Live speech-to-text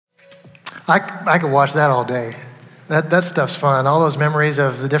I could watch that all day. That stuff's fun. All those memories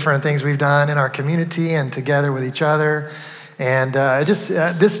of the different things we've done in our community and together with each other. And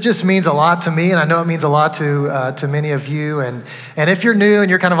this just means a lot to me, and I know it means a lot to many of you. And if you're new and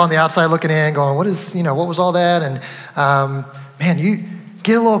you're kind of on the outside looking in, going, what was all that? And man, you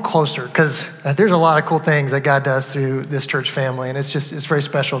get a little closer, because there's a lot of cool things that God does through this church family, and it's very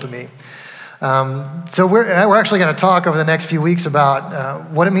special to me. So we're actually going to talk over the next few weeks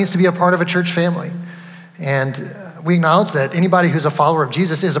about what it means to be a part of a church family. And we acknowledge that anybody who's a follower of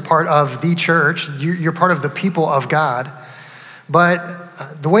Jesus is a part of the church. You're part of the people of God.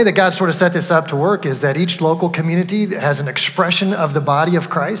 But the way that God sort of set this up to work is that each local community has an expression of the body of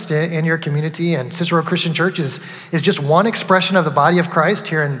Christ in your community. And Cicero Christian Church is just one expression of the body of Christ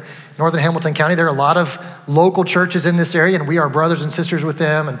here in Northern Hamilton County. There are a lot of local churches in this area, and we are brothers and sisters with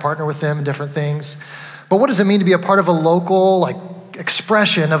them and partner with them in different things. But what does it mean to be a part of a local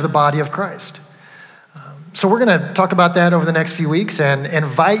expression of the body of Christ? So we're going to talk about that over the next few weeks and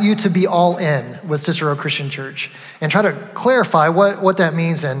invite you to be all in with Cicero Christian Church and try to clarify what that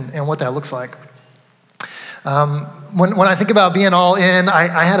means and what that looks like. When I think about being all in,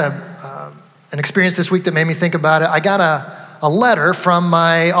 I had an experience this week that made me think about it. I got a letter from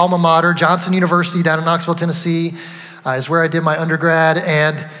my alma mater, Johnson University down in Knoxville, Tennessee, is where I did my undergrad,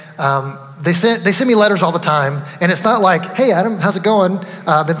 and they send me letters all the time, and it's not like, hey, Adam, how's it going?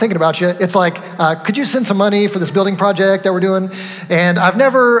 I've been thinking about you. It's like, could you send some money for this building project that we're doing? And I've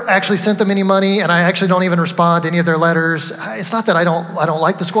never actually sent them any money, and I actually don't even respond to any of their letters. It's not that I don't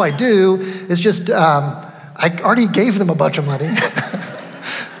like the school. I do. It's just I already gave them a bunch of money,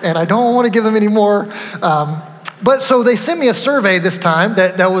 and I don't want to give them any more. But so they sent me a survey this time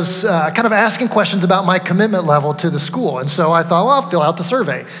that was kind of asking questions about my commitment level to the school. And so I thought, well, I'll fill out the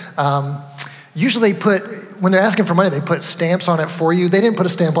survey. Usually when they're asking for money, they put stamps on it for you. They didn't put a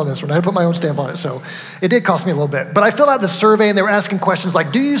stamp on this one. I put my own stamp on it. So it did cost me a little bit. But I filled out the survey, and they were asking questions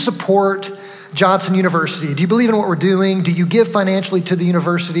like, do you support Johnson University? Do you believe in what we're doing? Do you give financially to the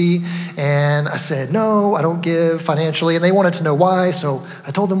university? And I said, no, I don't give financially. And they wanted to know why, so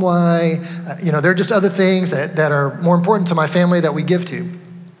I told them why. There are just other things that are more important to my family that we give to.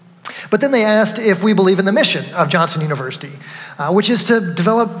 But then they asked if we believe in the mission of Johnson University, which is to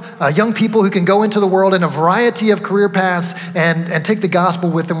develop young people who can go into the world in a variety of career paths and take the gospel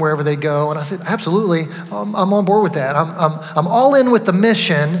with them wherever they go. And I said, absolutely, I'm on board with that. I'm all in with the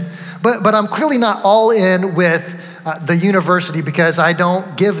mission, but I'm clearly not all in with the university because I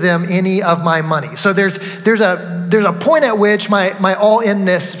don't give them any of my money. So there's a point at which my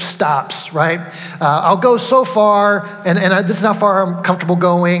all-inness stops, right? I'll go so far, and this is how far I'm comfortable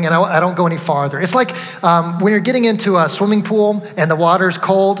going, and I don't go any farther. It's like when you're getting into a swimming pool and the water's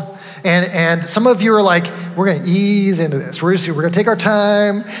cold, and some of you are like, we're going to ease into this. We're going to take our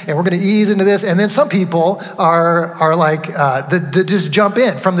time, and we're going to ease into this. And then some people are like, they just jump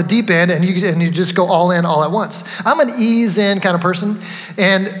in from the deep end, and you just go all in all at once. I'm an ease in kind of person,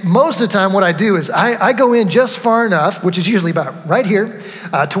 and most of the time what I do is I go in just far enough, which is usually about right here,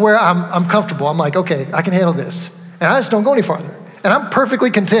 to where I'm comfortable. I'm like, okay, I can handle this, and I just don't go any farther. And I'm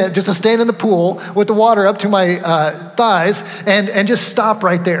perfectly content just to stand in the pool with the water up to my thighs and just stop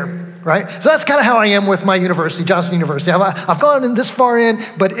right there. Right? So that's kind of how I am with my university, Johnson University. I've gone in this far in,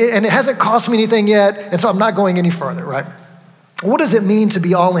 and it hasn't cost me anything yet, and so I'm not going any further, right? What does it mean to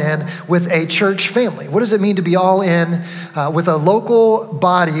be all in with a church family? What does it mean to be all in with a local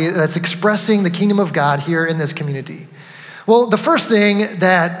body that's expressing the kingdom of God here in this community? Well, the first thing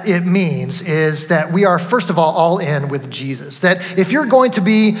that it means is that we are, first of all in with Jesus. That if you're going to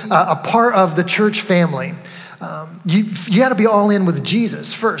be a part of the church family, you got to be all in with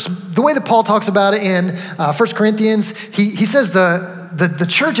Jesus first. The way that Paul talks about it in 1 Corinthians, he says the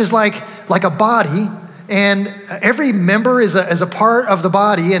church is like a body, and every member is a part of the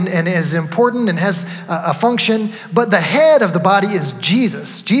body and is important and has a function, but the head of the body is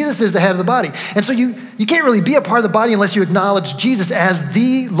Jesus. Jesus is the head of the body. And so you can't really be a part of the body unless you acknowledge Jesus as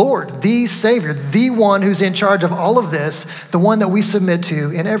the Lord, the Savior, the one who's in charge of all of this, the one that we submit to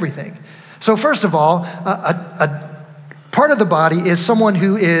in everything. So first of all, a part of the body is someone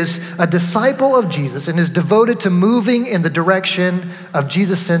who is a disciple of Jesus and is devoted to moving in the direction of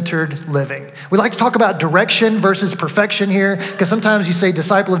Jesus-centered living. We like to talk about direction versus perfection here, because sometimes you say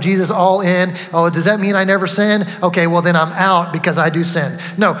disciple of Jesus, all in. Oh, does that mean I never sin? Okay, well then I'm out because I do sin.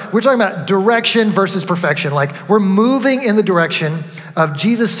 No, we're talking about direction versus perfection. Like we're moving in the direction of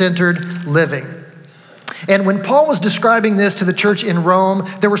Jesus-centered living. And when Paul was describing this to the church in Rome,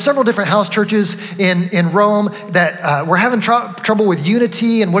 there were several different house churches in Rome that were having trouble with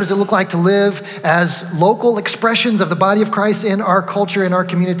unity and what does it look like to live as local expressions of the body of Christ in our culture, in our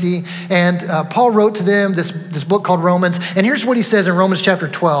community. And Paul wrote to them this book called Romans. And here's what he says in Romans chapter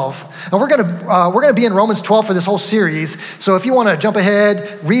 12. And we're gonna be in Romans 12 for this whole series. So if you want to jump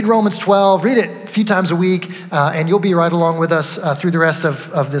ahead, read Romans 12, read it a few times a week, and you'll be right along with us through the rest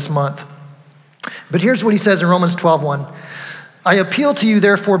of this month. But here's what he says in Romans 12:1. I appeal to you,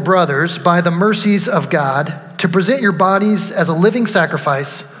 therefore, brothers, by the mercies of God, to present your bodies as a living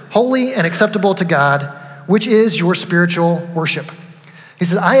sacrifice, holy and acceptable to God, which is your spiritual worship. He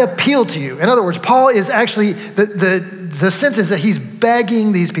says, I appeal to you. In other words, Paul is actually, the sense is that he's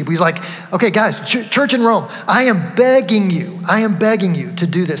begging these people. He's like, okay, guys, church in Rome, I am begging you to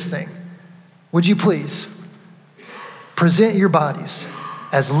do this thing. Would you please present your bodies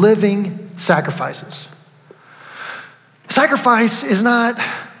as living sacrifices? Sacrifice is not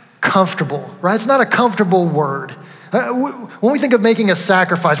comfortable, right? It's not a comfortable word. When we think of making a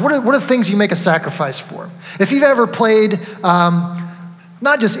sacrifice, what are the things you make a sacrifice for? If you've ever played,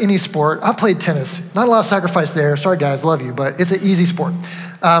 not just any sport, I played tennis. Not a lot of sacrifice there. Sorry guys, love you, but it's an easy sport.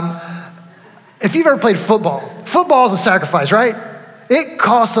 If you've ever played football is a sacrifice, right? It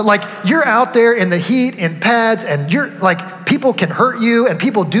costs, like, you're out there in the heat, in pads, and you're like, people can hurt you, and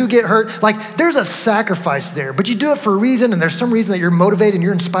people do get hurt. Like, there's a sacrifice there, but you do it for a reason, and there's some reason that you're motivated and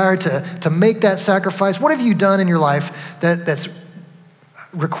you're inspired to make that sacrifice. What have you done in your life that's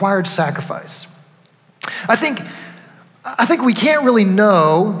required sacrifice? I think we can't really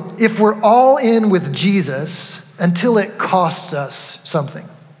know if we're all in with Jesus until it costs us something.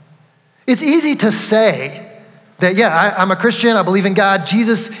 It's easy to say that, yeah, I'm a Christian, I believe in God,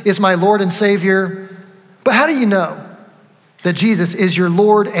 Jesus is my Lord and Savior. But how do you know that Jesus is your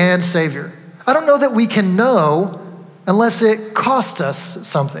Lord and Savior? I don't know that we can know unless it costs us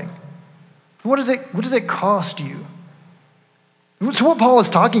something. What does it cost you? So what Paul is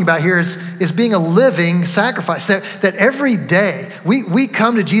talking about here is being a living sacrifice, that every day we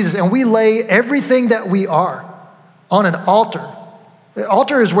come to Jesus and we lay everything that we are on an altar. The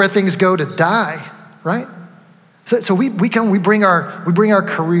altar is where things go to die, right? So we bring our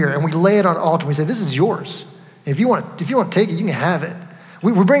career and we lay it on an altar and we say, this is yours. If you want to take it, you can have it.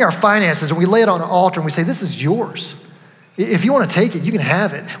 We bring our finances and we lay it on an altar and we say, this is yours. If you want to take it, you can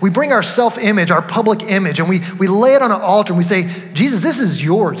have it. We bring our self-image, our public image, and we lay it on an altar and we say, Jesus, this is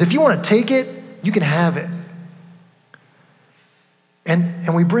yours. If you want to take it, you can have it.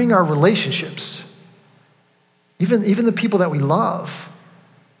 And we bring our relationships, even the people that we love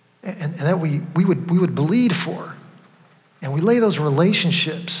and that we would bleed for. And we lay those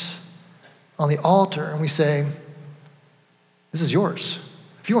relationships on the altar and we say, this is yours.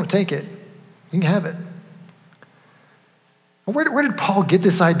 If you want to take it, you can have it. Where did Paul get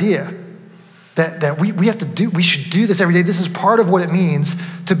this idea that we should do this every day? This is part of what it means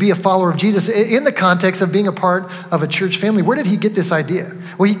to be a follower of Jesus in the context of being a part of a church family. Where did he get this idea?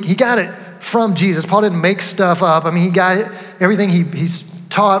 Well, he got it from Jesus. Paul didn't make stuff up. I mean, he got it, everything he's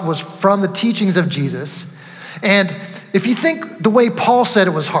taught was from the teachings of Jesus. And if you think the way Paul said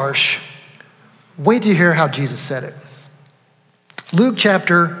it was harsh, wait to hear how Jesus said it. Luke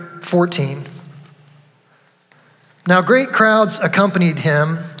chapter 14. Now great crowds accompanied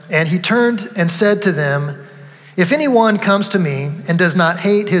him, and he turned and said to them, if anyone comes to me and does not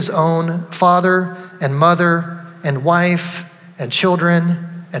hate his own father and mother and wife and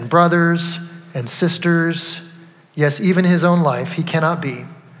children and brothers and sisters, yes, even his own life, he cannot be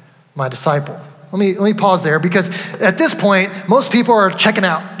my disciple. Let me pause there, because at this point, most people are checking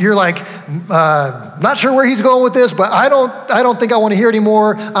out. You're like, not sure where he's going with this, but I don't think I want to hear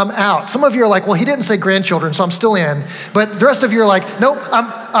anymore. I'm out. Some of you are like, well, he didn't say grandchildren, so I'm still in. But the rest of you are like, nope,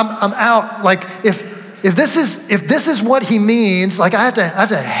 I'm out. Like if this is what he means, like I have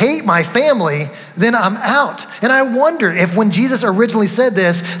to hate my family, then I'm out. And I wonder if when Jesus originally said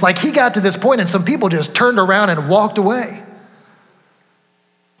this, like he got to this point and some people just turned around and walked away.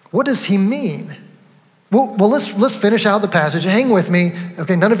 What does he mean? Well, let's finish out the passage. Hang with me.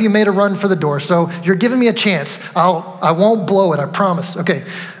 Okay, none of you made a run for the door, so you're giving me a chance. I won't blow it, I promise. Okay,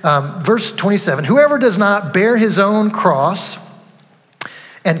 verse 27. Whoever does not bear his own cross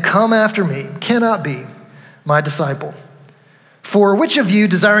and come after me cannot be my disciple. For which of you,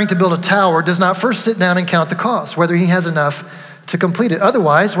 desiring to build a tower, does not first sit down and count the cost, whether he has enough to complete it?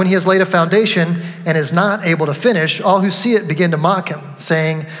 Otherwise, when he has laid a foundation and is not able to finish, all who see it begin to mock him,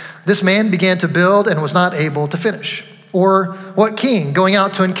 saying, this man began to build and was not able to finish. Or what king, going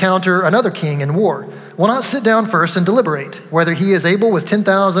out to encounter another king in war, will not sit down first and deliberate whether he is able with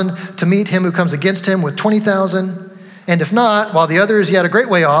 10,000 to meet him who comes against him with 20,000? And if not, while the other is yet a great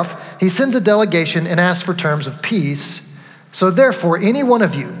way off, he sends a delegation and asks for terms of peace. So therefore, any one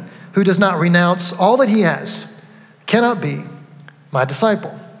of you who does not renounce all that he has cannot be my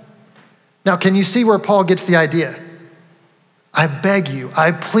disciple. Now, can you see where Paul gets the idea? I beg you,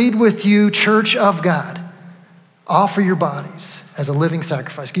 I plead with you, church of God, offer your bodies as a living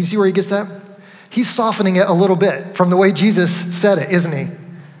sacrifice. Can you see where he gets that? He's softening it a little bit from the way Jesus said it, isn't he?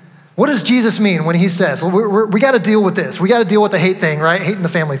 What does Jesus mean when he says, we got to deal with this. We got to deal with the hate thing, right? Hating the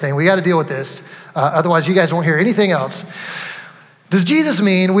family thing. We got to deal with this. Otherwise, you guys won't hear anything else. Does Jesus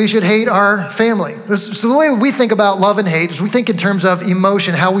mean we should hate our family? So the way we think about love and hate is we think in terms of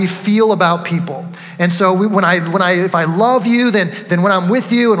emotion, how we feel about people. And so if I love you, then when I'm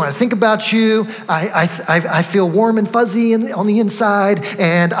with you and when I think about you, I feel warm and fuzzy on the inside,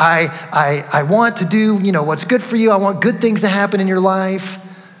 and I want to do what's good for you. I want good things to happen in your life.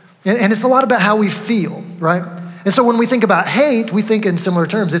 And it's a lot about how we feel, right? And so when we think about hate, we think in similar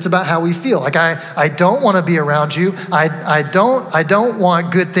terms. It's about how we feel. Like I don't want to be around you. I don't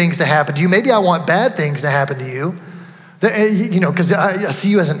want good things to happen to you. Maybe I want bad things to happen to you. Because I see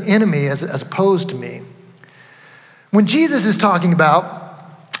you as an enemy as opposed to me. When Jesus is talking about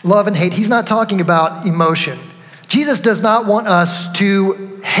love and hate, he's not talking about emotion. Jesus does not want us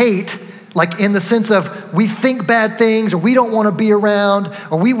to hate like in the sense of we think bad things, or we don't want to be around,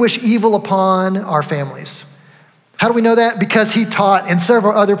 or we wish evil upon our families. How do we know that? Because he taught in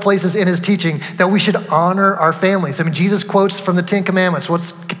several other places in his teaching that we should honor our families. I mean, Jesus quotes from the 10 Commandments.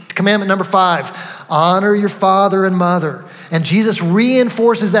 What's commandment number 5? Honor your father and mother. And Jesus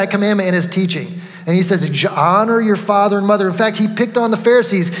reinforces that commandment in his teaching. And he says, honor your father and mother. In fact, he picked on the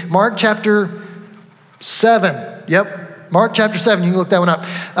Pharisees. Mark chapter 7. Yep. Mark chapter 7, you can look that one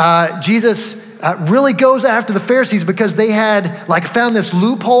up. Jesus really goes after the Pharisees because they had found this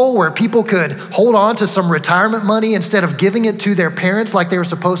loophole where people could hold on to some retirement money instead of giving it to their parents like they were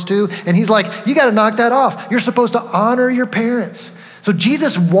supposed to. And he's like, you got to knock that off. You're supposed to honor your parents. So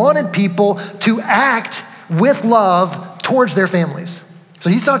Jesus wanted people to act with love towards their families. So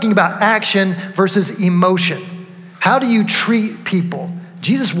he's talking about action versus emotion. How do you treat people?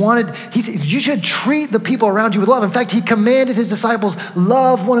 Jesus he said, you should treat the people around you with love. In fact, he commanded his disciples,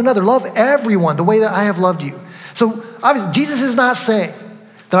 love one another, love everyone the way that I have loved you. So obviously, Jesus is not saying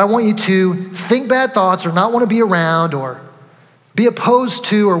that I want you to think bad thoughts or not want to be around or be opposed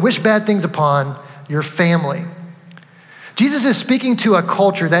to or wish bad things upon your family. Jesus is speaking to a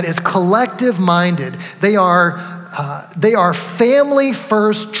culture that is collective-minded. They are family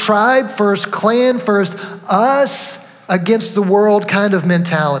first, tribe first, clan first, us against the world kind of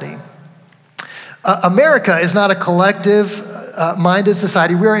mentality. America is not a collective-minded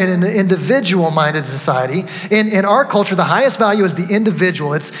society. We're in an individual-minded society. In our culture, the highest value is the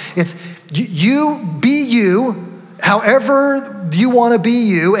individual. It's you be you, however you want to be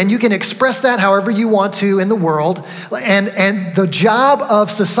you, and you can express that however you want to in the world. And the job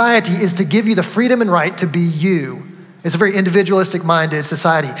of society is to give you the freedom and right to be you. It's a very individualistic-minded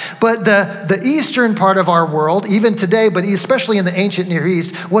society. But the eastern part of our world, even today, but especially in the ancient Near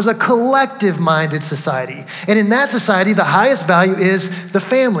East, was a collective-minded society. And in that society, the highest value is the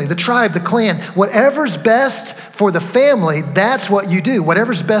family, the tribe, the clan. Whatever's best for the family, that's what you do.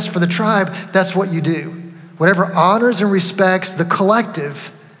 Whatever's best for the tribe, that's what you do. Whatever honors and respects the collective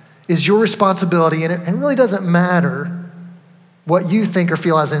is your responsibility, and it really doesn't matter what you think or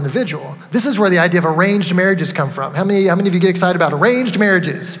feel as an individual. This is where the idea of arranged marriages come from. How many of you get excited about arranged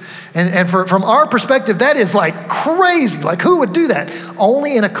marriages? And from our perspective, that is crazy. Who would do that?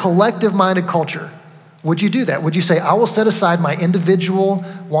 Only in a collective-minded culture would you do that. Would you say, I will set aside my individual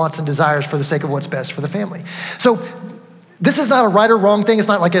wants and desires for the sake of what's best for the family? So this is not a right or wrong thing. It's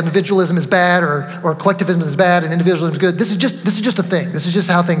not like individualism is bad or collectivism is bad and individualism is good. This is just a thing. This is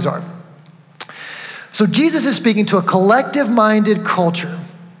just how things are. So Jesus is speaking to a collective-minded culture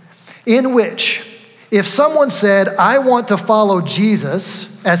in which if someone said, I want to follow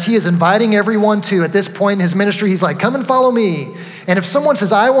Jesus, as he is inviting everyone to at this point in his ministry, he's like, come and follow me. And if someone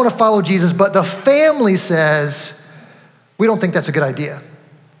says, I want to follow Jesus, but the family says, we don't think that's a good idea.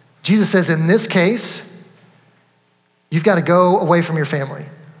 Jesus says, in this case, you've got to go away from your family.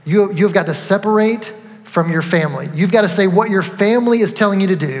 You've got to separate from your family. You've got to say what your family is telling you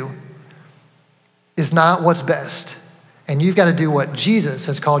to do is not what's best. And you've got to do what Jesus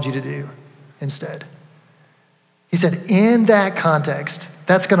has called you to do instead. He said, in that context,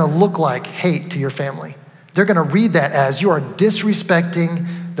 that's going to look like hate to your family. They're going to read that as you are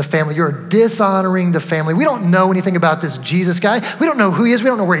disrespecting the family. You're dishonoring the family. We don't know anything about this Jesus guy. We don't know who he is. We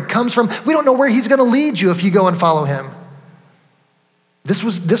don't know where he comes from. We don't know where he's going to lead you if you go and follow him. This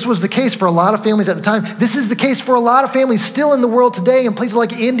was the case for a lot of families at the time. This is the case for a lot of families still in the world today in places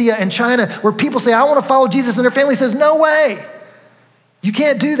like India and China where people say, I want to follow Jesus, and their family says, no way. You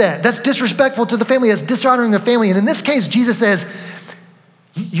can't do that. That's disrespectful to the family. That's dishonoring the family. And in this case, Jesus says,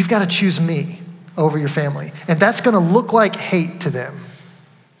 you've got to choose me over your family. And that's going to look like hate to them.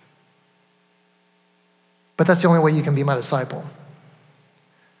 But that's the only way you can be my disciple.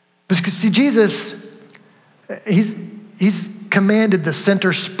 Because see, Jesus, he's commanded the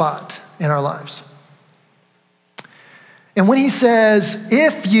center spot in our lives. And when he says,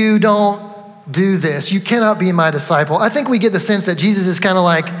 if you don't do this, you cannot be my disciple, I think we get the sense that Jesus is kind of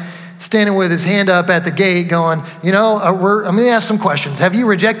like standing with his hand up at the gate going, I'm going to ask some questions. Have you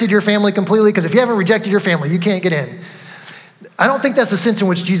rejected your family completely? Because if you haven't rejected your family, you can't get in. I don't think that's the sense in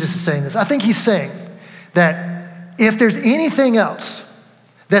which Jesus is saying this. I think he's saying that if there's anything else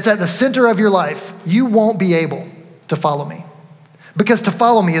that's at the center of your life, you won't be able to follow me. Because to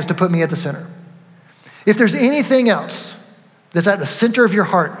follow me is to put me at the center. If there's anything else that's at the center of your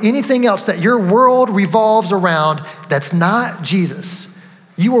heart, anything else that your world revolves around that's not Jesus,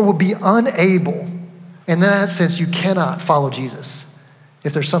 you will be unable, and in that sense, you cannot follow Jesus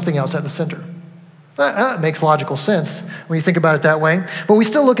if there's something else at the center. That makes logical sense when you think about it that way. But we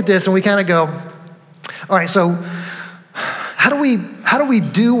still look at this and we kind of go, all right, so how do we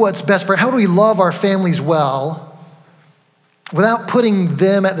do what's best for, how do we love our families well without putting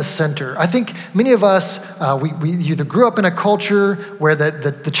them at the center? I think many of us, we either grew up in a culture where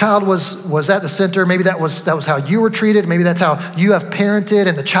the child was at the center. Maybe that was how you were treated. Maybe that's how you have parented,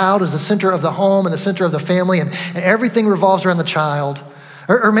 and the child is the center of the home and the center of the family, and everything revolves around the child.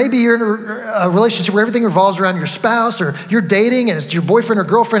 Or maybe you're in a relationship where everything revolves around your spouse, or you're dating and it's your boyfriend or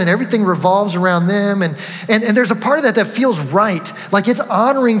girlfriend and everything revolves around them. And there's a part of that feels right. Like it's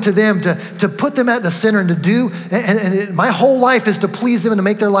honoring to them to put them at the center and to do, my whole life is to please them and to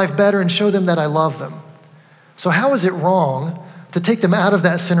make their life better and show them that I love them. So how is it wrong to take them out of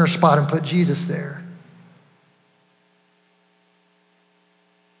that center spot and put Jesus there?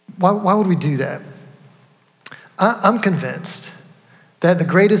 Why would we do that? I'm convinced that the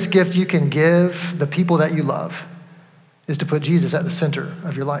greatest gift you can give the people that you love is to put Jesus at the center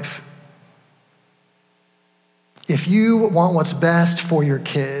of your life. If you want what's best for your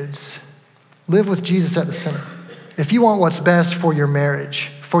kids, live with Jesus at the center. If you want what's best for your marriage,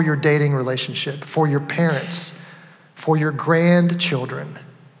 for your dating relationship, for your parents, for your grandchildren,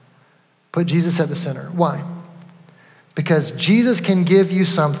 put Jesus at the center. Why? Because Jesus can give you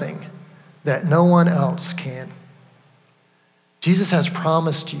something that no one else can. Jesus has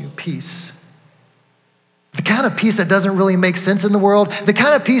promised you peace. The kind of peace that doesn't really make sense in the world. The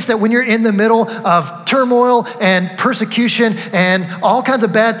kind of peace that when you're in the middle of turmoil and persecution and all kinds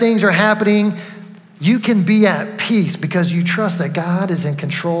of bad things are happening, you can be at peace because you trust that God is in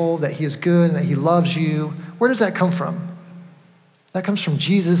control, that he is good, and that he loves you. Where does that come from? That comes from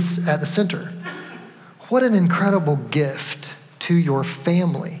Jesus at the center. What an incredible gift to your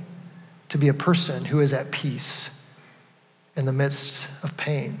family to be a person who is at peace in the midst of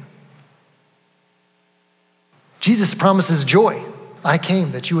pain. Jesus promises joy. I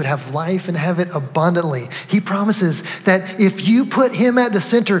came that you would have life and have it abundantly. He promises that if you put him at the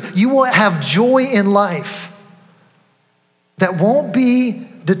center, you will have joy in life that won't be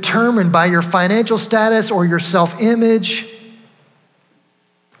determined by your financial status or your self-image.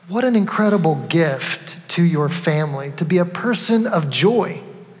 What an incredible gift to your family to be a person of joy.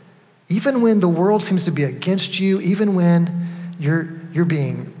 Even when the world seems to be against you, even when you're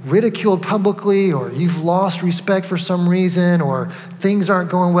being ridiculed publicly, or you've lost respect for some reason, or things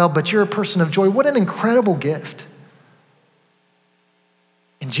aren't going well, but you're a person of joy. What an incredible gift.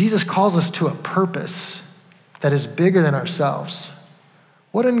 And Jesus calls us to a purpose that is bigger than ourselves.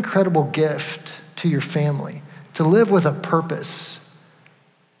 What an incredible gift to your family, to live with a purpose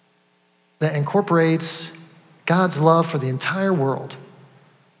that incorporates God's love for the entire world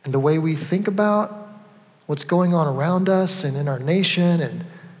and the way we think about what's going on around us and in our nation and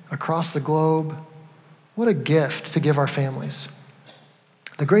across the globe. What a gift to give our families.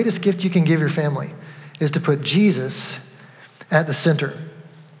 The greatest gift you can give your family is to put Jesus at the center.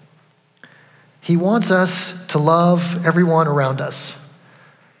 He wants us to love everyone around us,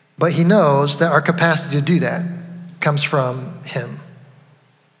 but he knows that our capacity to do that comes from him.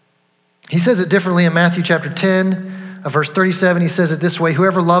 He says it differently in Matthew chapter 10. Verse 37, he says it this way: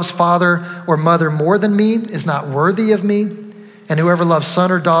 whoever loves father or mother more than me is not worthy of me, and whoever loves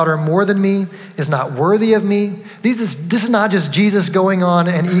son or daughter more than me is not worthy of me. This is not just Jesus going on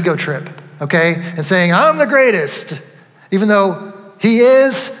an ego trip, okay? And saying, I'm the greatest, even though he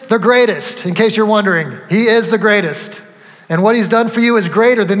is the greatest, in case you're wondering. He is the greatest. And what he's done for you is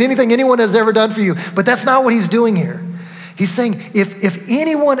greater than anything anyone has ever done for you. But that's not what he's doing here. He's saying, if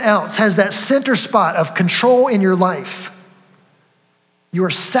anyone else has that center spot of control in your life, you are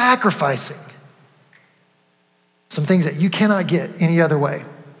sacrificing some things that you cannot get any other way.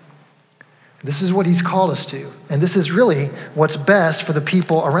 This is what he's called us to. And this is really what's best for the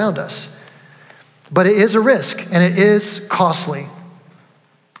people around us. But it is a risk, and it is costly.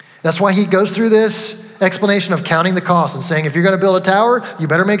 That's why he goes through this explanation of counting the cost and saying, if you're going to build a tower, you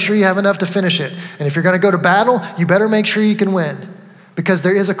better make sure you have enough to finish it. And if you're going to go to battle, you better make sure you can win, because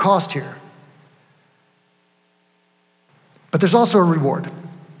there is a cost here. But there's also a reward.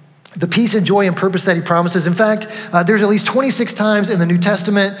 The peace and joy and purpose that he promises. In fact, there's at least 26 times in the New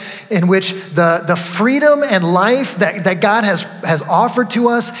Testament in which the freedom and life that God has offered to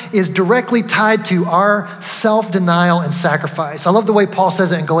us is directly tied to our self-denial and sacrifice. I love the way Paul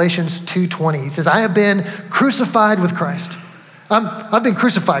says it in Galatians 2:20. He says, I have been crucified with Christ. I've been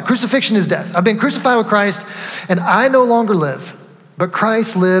crucified. Crucifixion is death. I've been crucified with Christ, and I no longer live, but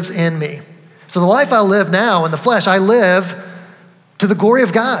Christ lives in me. So the life I live now in the flesh, I live to the glory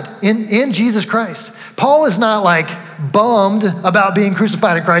of God in Jesus Christ. Paul is not like bummed about being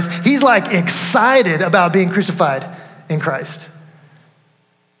crucified in Christ. He's like excited about being crucified in Christ.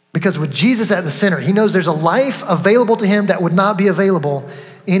 Because with Jesus at the center, he knows there's a life available to him that would not be available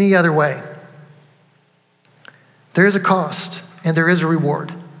any other way. There is a cost and there is a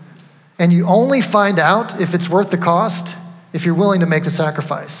reward. And you only find out if it's worth the cost if you're willing to make the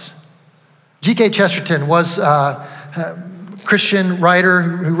sacrifice. G.K. Chesterton was Christian writer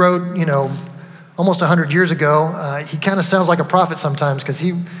who wrote, almost 100 years ago. He kind of sounds like a prophet sometimes because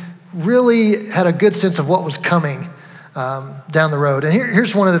he really had a good sense of what was coming down the road. And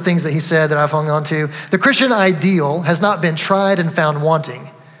here's one of the things that he said that I've hung on to. The Christian ideal has not been tried and found wanting.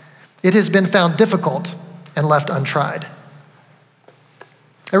 It has been found difficult and left untried.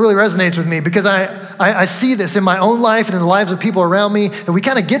 It really resonates with me because I see this in my own life and in the lives of people around me, that we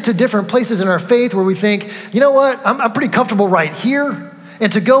kind of get to different places in our faith where we think, you know what, I'm pretty comfortable right here. And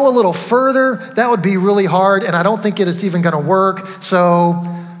to go a little further, that would be really hard, and I don't think it is even going to work, so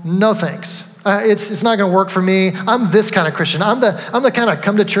no thanks. It's not going to work for me. I'm this kind of Christian. I'm the kind of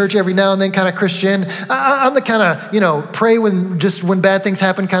come to church every now and then kind of Christian. I'm the kind of, pray when bad things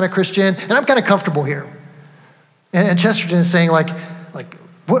happen kind of Christian, and I'm kind of comfortable here. And Chesterton is saying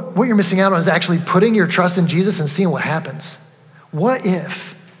what you're missing out on is actually putting your trust in Jesus and seeing what happens. What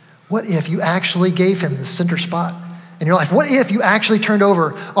if you actually gave him the center spot in your life? What if you actually turned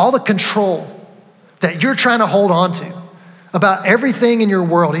over all the control that you're trying to hold on to about everything in your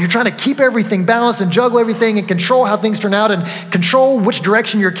world, and you're trying to keep everything balanced and juggle everything and control how things turn out and control which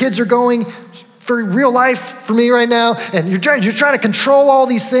direction your kids are going for real life for me right now, and you're trying to control all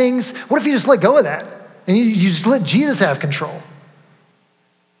these things? What if you just let go of that and you just let Jesus have control?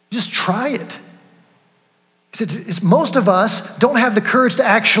 Just try it. He said, most of us don't have the courage to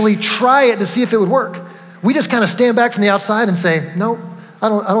actually try it to see if it would work. We just kind of stand back from the outside and say, no, I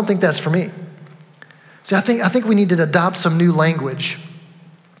don't think that's for me. See, I think we need to adopt some new language.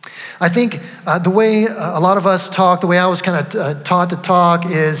 I think the way a lot of us talk, the way I was kind of taught to talk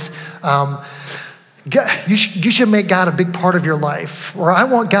is, you should make God a big part of your life, or I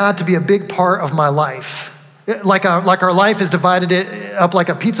want God to be a big part of my life. Like our life is divided up like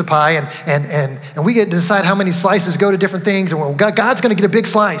a pizza pie, and we get to decide how many slices go to different things, and God's going to get a big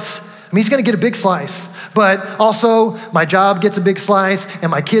slice. I mean, he's going to get a big slice, but also my job gets a big slice, and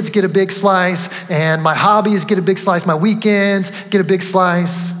my kids get a big slice, and my hobbies get a big slice, my weekends get a big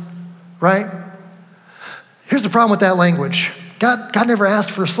slice, right? Here's the problem with that language. God never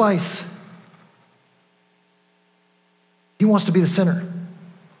asked for a slice. He wants to be the center.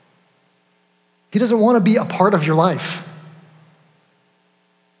 He doesn't want to be a part of your life.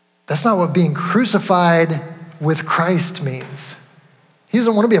 That's not what being crucified with Christ means. He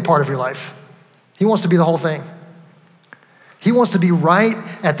doesn't want to be a part of your life. He wants to be the whole thing. He wants to be right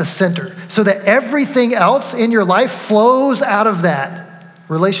at the center so that everything else in your life flows out of that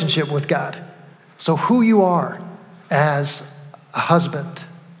relationship with God. So who you are as a husband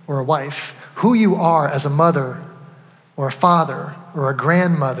or a wife, who you are as a mother or a father or a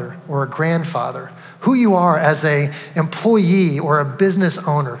grandmother or a grandfather, who you are as an employee or a business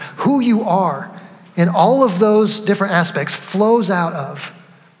owner, who you are in all of those different aspects flows out of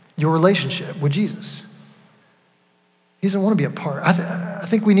your relationship with Jesus. He doesn't want to be a part. I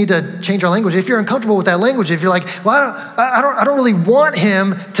think we need to change our language. If you're uncomfortable with that language, if you're like, well, I don't really want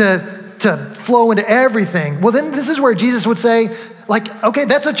him to flow into everything. Well, then this is where Jesus would say, like, okay,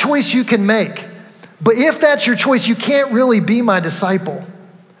 that's a choice you can make. But if that's your choice, you can't really be my disciple.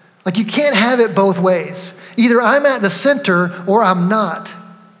 Like, you can't have it both ways. Either I'm at the center or I'm not.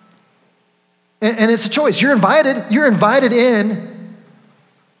 And it's a choice. You're invited in.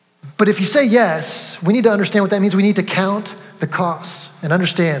 But if you say yes, we need to understand what that means. We need to count the costs and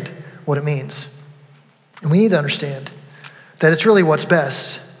understand what it means. And we need to understand that it's really what's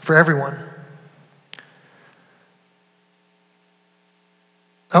best for everyone.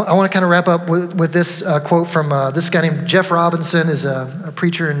 I want to kind of wrap up with this quote from this guy named Jeff Robinson, is a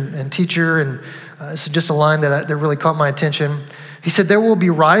preacher and teacher, and this is just a line that really caught my attention. He said, "There will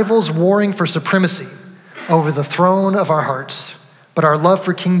be rivals warring for supremacy over the throne of our hearts, but our love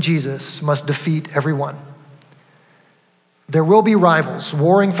for King Jesus must defeat everyone." There will be rivals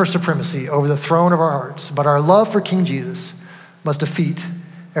warring for supremacy over the throne of our hearts, but our love for King Jesus must defeat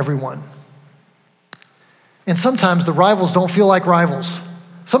everyone. And sometimes the rivals don't feel like rivals.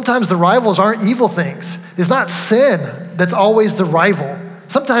 Sometimes the rivals aren't evil things. It's not sin that's always the rival.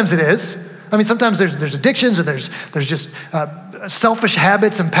 Sometimes it is. I mean, sometimes there's addictions, or there's just selfish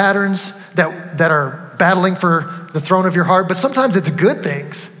habits and patterns that are battling for the throne of your heart. But sometimes it's good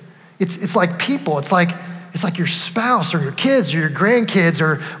things. It's like people. It's like your spouse or your kids or your grandkids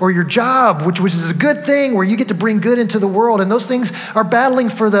or your job, which is a good thing where you get to bring good into the world. And those things are battling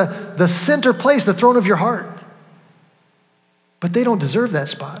for the center place, the throne of your heart. But they don't deserve that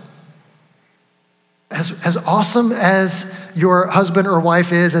spot. As awesome as your husband or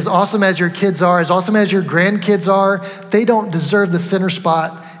wife is, as awesome as your kids are, as awesome as your grandkids are, they don't deserve the center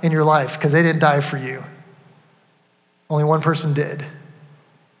spot in your life because they didn't die for you. Only one person did.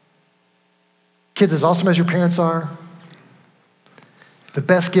 Kids, as awesome as your parents are, the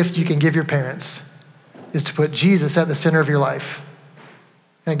best gift you can give your parents is to put Jesus at the center of your life.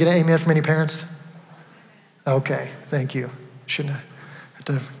 Can I get an amen from any parents? Okay, thank you. Shouldn't I have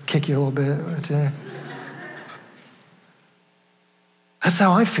to kick you a little bit? That's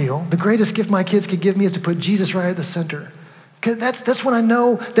how I feel. The greatest gift my kids could give me is to put Jesus right at the center. Because that's when I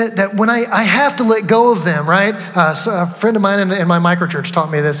know that when I have to let go of them, right? So a friend of mine in my microchurch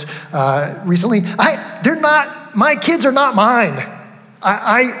taught me this recently. My kids are not mine.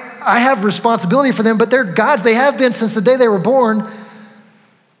 I have responsibility for them, but they're God's. They have been since the day they were born.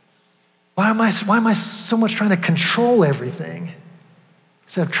 Why am I so much trying to control everything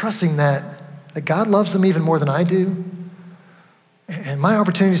instead of trusting that God loves them even more than I do? And my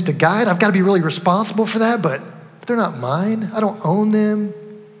opportunity is to guide. I've got to be really responsible for that, but they're not mine. I don't own them.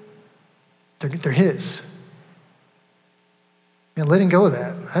 They're His. And letting go of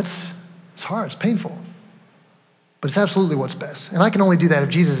that, it's hard, it's painful. But it's absolutely what's best. And I can only do that if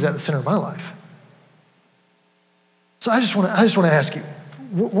Jesus is at the center of my life. So I just want to ask you,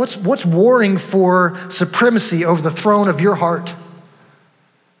 what's warring for supremacy over the throne of your heart?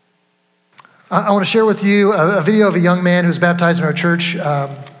 I want to share with you a video of a young man who was baptized in our church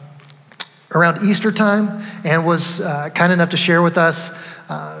around Easter time and was kind enough to share with us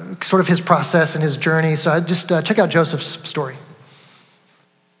sort of his process and his journey. So I just check out Joseph's story.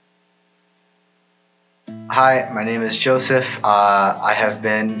 Hi, my name is Joseph. I have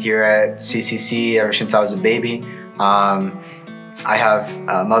been here at CCC ever since I was a baby. I have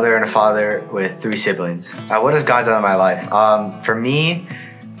a mother and a father with 3 siblings. What has God done in my life? For me,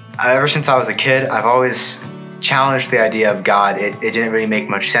 ever since I was a kid, I've always challenged the idea of God. It didn't really make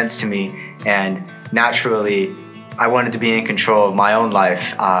much sense to me, and naturally, I wanted to be in control of my own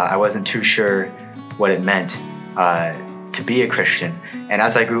life. I wasn't too sure what it meant to be a Christian. And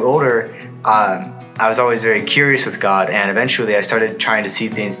as I grew older, I was always very curious with God, and eventually I started trying to see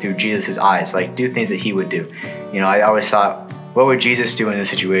things through Jesus' eyes, like do things that He would do. I always thought, what would Jesus do in this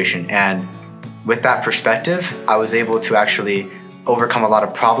situation? And with that perspective, I was able to actually overcome a lot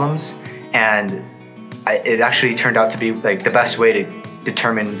of problems, and it actually turned out to be like the best way to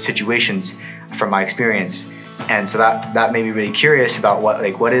determine situations from my experience. And so that made me really curious about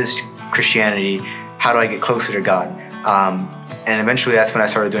what is Christianity? How do I get closer to God? And eventually that's when I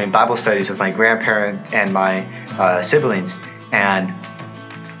started doing Bible studies with my grandparents and my siblings. And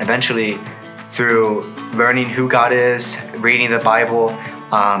eventually, through learning who God is, reading the Bible,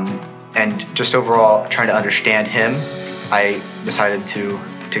 and just overall trying to understand Him, I decided to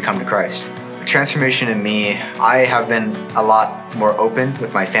come to Christ. The transformation in me, I have been a lot more open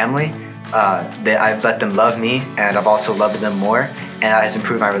with my family. I've let them love me, and I've also loved them more. And that has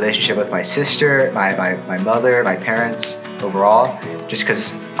improved my relationship with my sister, my mother, my parents overall, just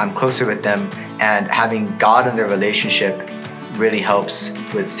because I'm closer with them, and having God in their relationship really helps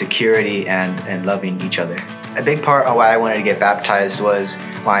with security and loving each other. A big part of why I wanted to get baptized was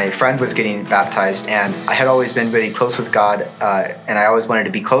my friend was getting baptized, and I had always been really close with God, and I always wanted to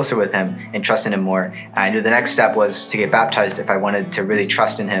be closer with him and trust in him more. And I knew the next step was to get baptized if I wanted to really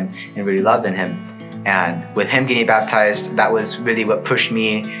trust in him and really love in him. And with him getting baptized, that was really what pushed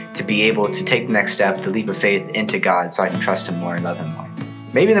me to be able to take the next step, the leap of faith into God, so I can trust him more and love him more.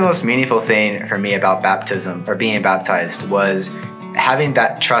 Maybe the most meaningful thing for me about baptism or being baptized was having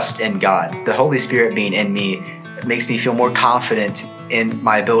that trust in God. The Holy Spirit being in me makes me feel more confident in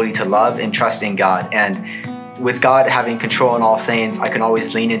my ability to love and trust in God. And with God having control in all things, I can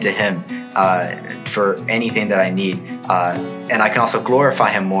always lean into him for anything that I need. And I can also glorify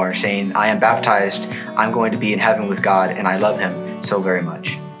him more, saying, I am baptized, I'm going to be in heaven with God, and I love him so very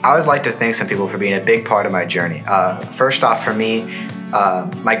much. I would like to thank some people for being a big part of my journey. First off, for me,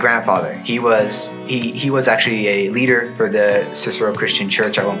 my grandfather. He was actually a leader for the Cicero Christian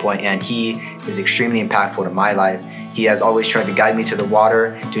Church at one point, and he is extremely impactful to my life. He has always tried to guide me to the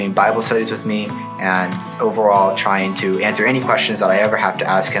water, doing Bible studies with me, and overall trying to answer any questions that I ever have to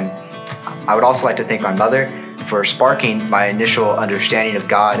ask him. I would also like to thank my mother for sparking my initial understanding of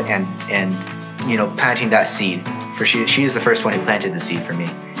God and planting that seed. For she is the first one who planted the seed for me.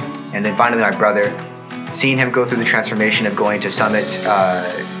 And then finally, my brother, seeing him go through the transformation of going to Summit,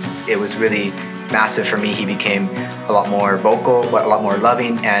 it was really massive for me. He became a lot more vocal, a lot more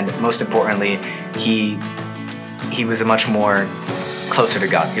loving, and most importantly, he was much more closer to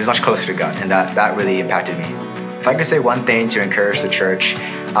God. He was much closer to God, and that really impacted me. If I could say one thing to encourage the church,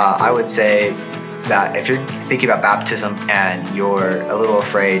 I would say that if you're thinking about baptism and you're a little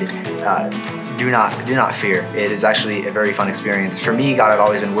afraid, do not fear. It is actually a very fun experience. For me, God had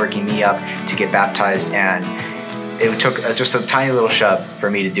always been working me up to get baptized, and it took just a tiny little shove for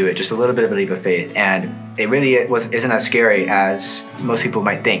me to do it, just a little bit of a leap of faith. And it really isn't as scary as most people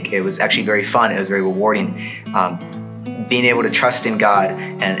might think. It was actually very fun. It was very rewarding. Being able to trust in God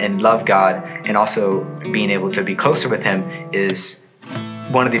and love God, and also being able to be closer with him is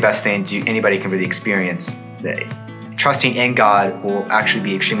one of the best things anybody can really experience. Trusting in God will actually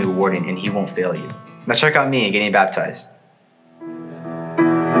be extremely rewarding, and he won't fail you. Now check out me getting baptized.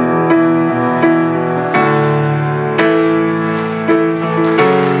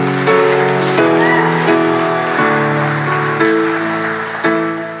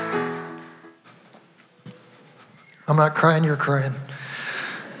 I'm not crying, you're crying.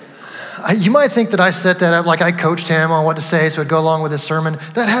 You might think that I set that up like I coached him on what to say so it'd go along with his sermon.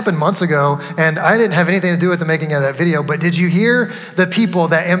 That happened months ago, and I didn't have anything to do with the making of that video, but did you hear the people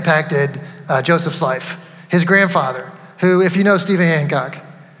that impacted Joseph's life? His grandfather, who, if you know Stephen Hancock,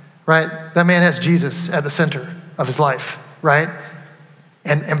 right? That man has Jesus at the center of his life, right?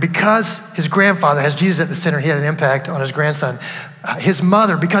 And because his grandfather has Jesus at the center, he had an impact on his grandson. His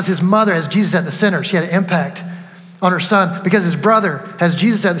mother, because his mother has Jesus at the center, she had an impact on her son. Because his brother has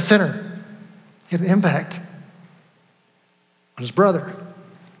Jesus at the center, he had an impact on his brother.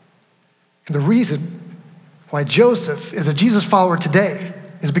 And the reason why Joseph is a Jesus follower today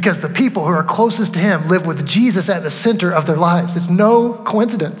is because the people who are closest to him live with Jesus at the center of their lives. It's no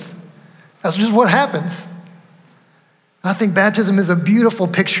coincidence. That's just what happens. I think baptism is a beautiful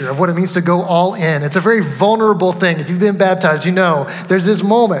picture of what it means to go all in. It's a very vulnerable thing. If you've been baptized, you know there's this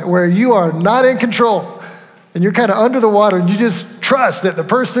moment where you are not in control and you're kind of under the water, and you just trust that the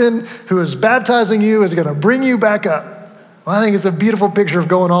person who is baptizing you is going to bring you back up. Well, I think it's a beautiful picture of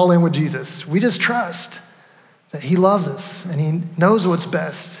going all in with Jesus. We just trust that he loves us and he knows what's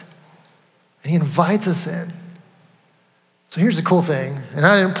best, and he invites us in. So here's the cool thing, and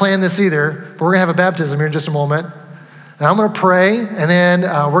I didn't plan this either, but we're going to have a baptism here in just a moment. And I'm going to pray, and then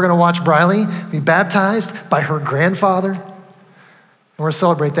we're going to watch Briley be baptized by her grandfather, and we're going to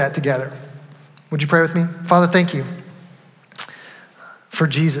celebrate that together. Would you pray with me? Father, thank you for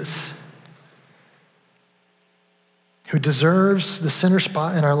Jesus, who deserves the center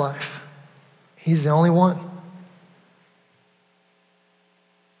spot in our life. He's the only one.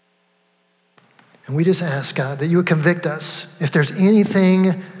 And we just ask, God, that you would convict us if there's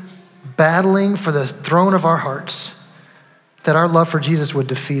anything battling for the throne of our hearts, that our love for Jesus would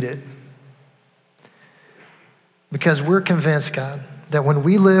defeat it. Because we're convinced, God, that when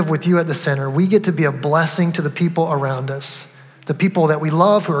we live with you at the center, we get to be a blessing to the people around us, the people that we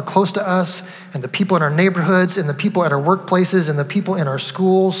love who are close to us, and the people in our neighborhoods, and the people at our workplaces, and the people in our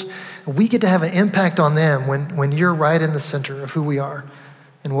schools. We get to have an impact on them when you're right in the center of who we are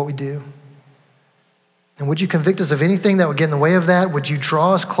and what we do. And would you convict us of anything that would get in the way of that? Would you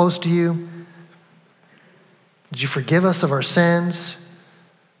draw us close to you? Would you forgive us of our sins?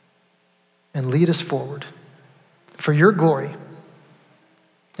 and lead us forward for your glory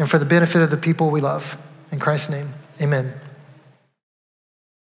and for the benefit of the people we love. In Christ's name, amen.